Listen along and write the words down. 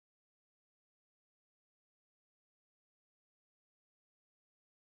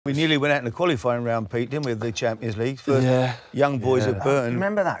We nearly went out in the qualifying round, Pete, didn't we, of the Champions League? For young boys at Burton.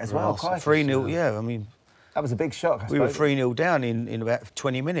 Remember that as well? 3-0, yeah. I mean, that was a big shock, I suppose. We were 3-0 down in about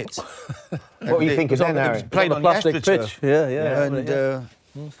 20 minutes. What were you thinking then, Harry? Played on the plastic pitch. Yeah. And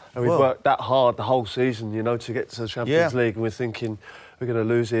we've worked that hard the whole season, you know, to get to the Champions League, and we're thinking we're going to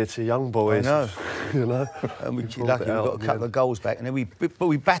lose here to young boys. I know. You know. And we got a couple of goals back, and then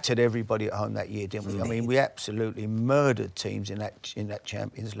we battered everybody at home that year, didn't we? I mean, we absolutely murdered teams in that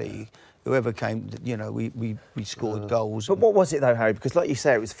Champions League. Whoever came, you know, we scored goals. But what was it though, Harry? Because like you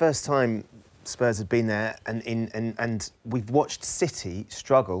say, it was the first time Spurs had been there, and we've watched City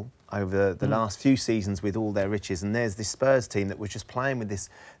struggle over the last few seasons with all their riches, and there's this Spurs team that was just playing with this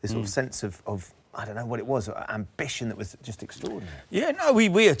sort of sense of I don't know what it was, ambition that was just extraordinary. Yeah, no,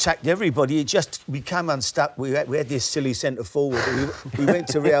 we attacked everybody. It just, we came unstuck. We had this silly centre forward. We went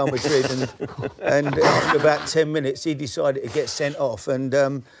to Real Madrid, and after about 10 minutes, he decided to get sent off.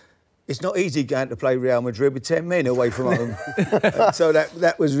 And it's not easy going to play Real Madrid with 10 men away from home. So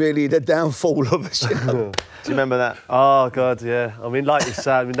that was really the downfall of us. You know? Do you remember that? Oh God, yeah. I mean, like you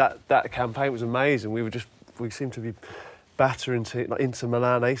said, I mean that campaign was amazing. We seemed to be battering teams, like Inter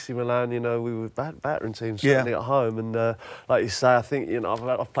Milan, AC Milan, you know, we were battering teams certainly at home. And like you say, I think, you know,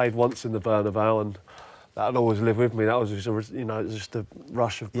 I've played once in the Bernabeu, and that'll always live with me. That was just you know, just a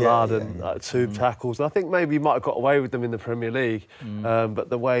rush of blood and two tackles. And I think maybe you might have got away with them in the Premier League, but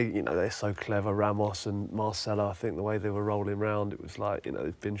the way, you know, they're so clever, Ramos and Marcelo, I think the way they were rolling around, it was like, you know,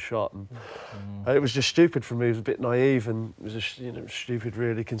 they'd been shot. And it was just stupid for me. It was a bit naive, and it was just, you know, stupid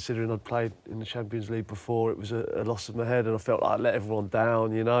really, considering I'd played in the Champions League before. It was a loss of my head, and I felt like I'd let everyone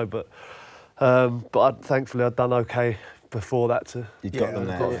down, you know. But thankfully I'd done okay before that. You'd got them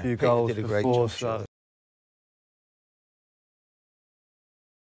there. Got a few goals before. So.